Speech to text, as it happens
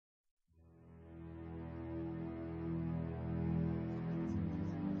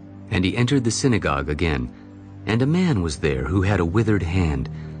And he entered the synagogue again, and a man was there who had a withered hand.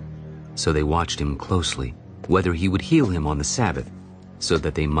 So they watched him closely, whether he would heal him on the Sabbath, so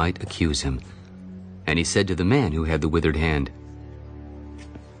that they might accuse him. And he said to the man who had the withered hand,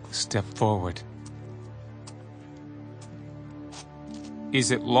 "Step forward. Is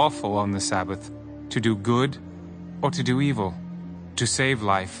it lawful on the Sabbath to do good or to do evil, to save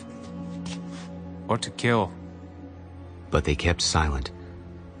life or to kill?" But they kept silent.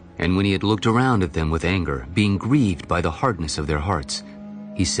 And when he had looked around at them with anger, being grieved by the hardness of their hearts,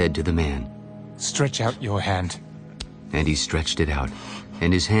 he said to the man, "Stretch out your hand." And he stretched it out,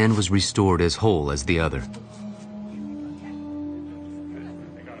 and his hand was restored as whole as the other.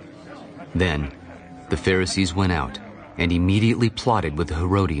 Then the Pharisees went out, and immediately plotted with the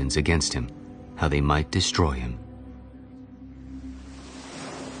Herodians against him, how they might destroy him.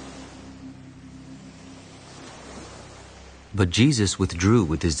 But Jesus withdrew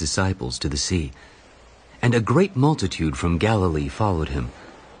with his disciples to the sea, and a great multitude from Galilee followed him,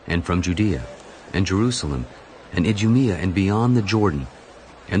 and from Judea, and Jerusalem, and Idumea, and beyond the Jordan,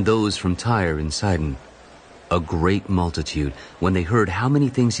 and those from Tyre and Sidon. A great multitude, when they heard how many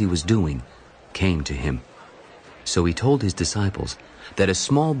things he was doing, came to him. So he told his disciples that a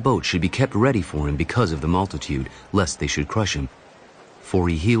small boat should be kept ready for him because of the multitude, lest they should crush him. For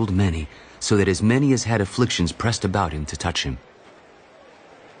he healed many, so that as many as had afflictions pressed about him to touch him.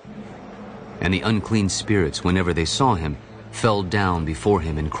 And the unclean spirits, whenever they saw him, fell down before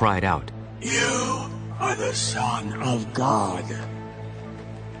him and cried out, "You are the Son of God."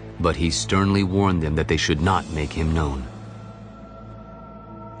 But he sternly warned them that they should not make him known.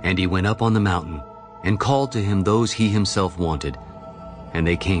 And he went up on the mountain, and called to him those he himself wanted, and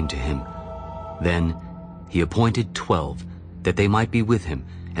they came to him. Then he appointed 12, that they might be with him,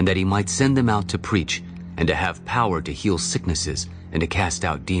 and that he might send them out to preach, and to have power to heal sicknesses, and to cast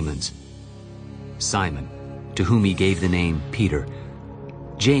out demons. Simon, to whom he gave the name Peter,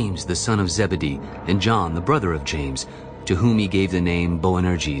 James the son of Zebedee, and John the brother of James, to whom he gave the name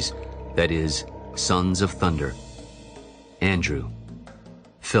Boanerges, that is, sons of thunder, Andrew,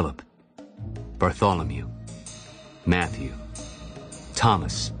 Philip, Bartholomew, Matthew,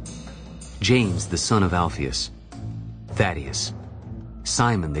 Thomas, James the son of Alphaeus, Thaddeus,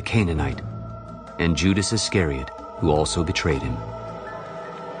 Simon the Canaanite, and Judas Iscariot, who also betrayed him.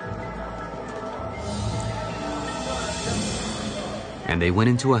 And they went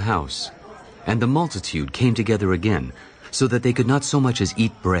into a house, and the multitude came together again, so that they could not so much as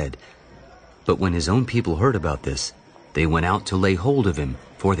eat bread. But when his own people heard about this, they went out to lay hold of him,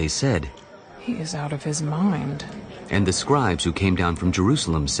 for they said, "He is out of his mind." And the scribes who came down from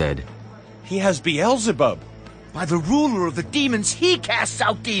Jerusalem said, "He has Beelzebub. By the ruler of the demons, he casts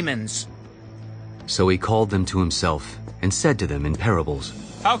out demons." So he called them to himself, and said to them in parables,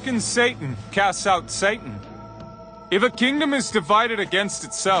 How can Satan cast out Satan? If a kingdom is divided against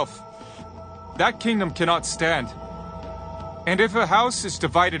itself, that kingdom cannot stand. And if a house is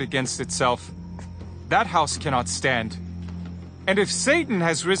divided against itself, that house cannot stand. And if Satan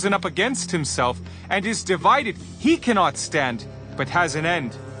has risen up against himself and is divided, he cannot stand, but has an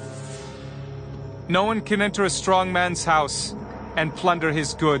end. No one can enter a strong man's house and plunder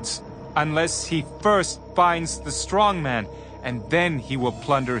his goods unless he first binds the strong man, and then he will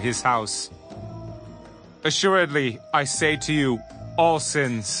plunder his house. Assuredly, I say to you, all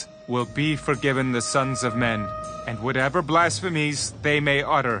sins will be forgiven the sons of men, and whatever blasphemies they may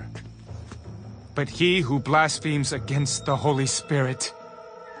utter. But he who blasphemes against the Holy Spirit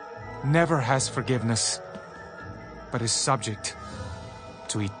never has forgiveness, but is subject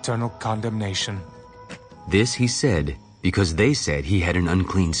to eternal condemnation. This he said, because they said he had an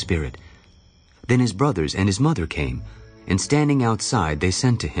unclean spirit. Then his brothers and his mother came, and standing outside they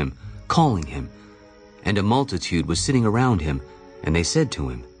sent to him, calling him. And a multitude was sitting around him, and they said to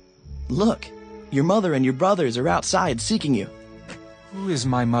him, "Look, your mother and your brothers are outside seeking you." Who is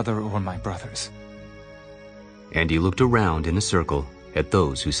my mother or my brothers? And he looked around in a circle at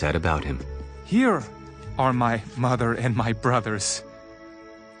those who sat about him. Here are my mother and my brothers.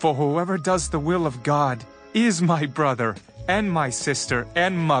 For whoever does the will of God is my brother and my sister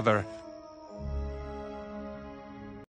and mother.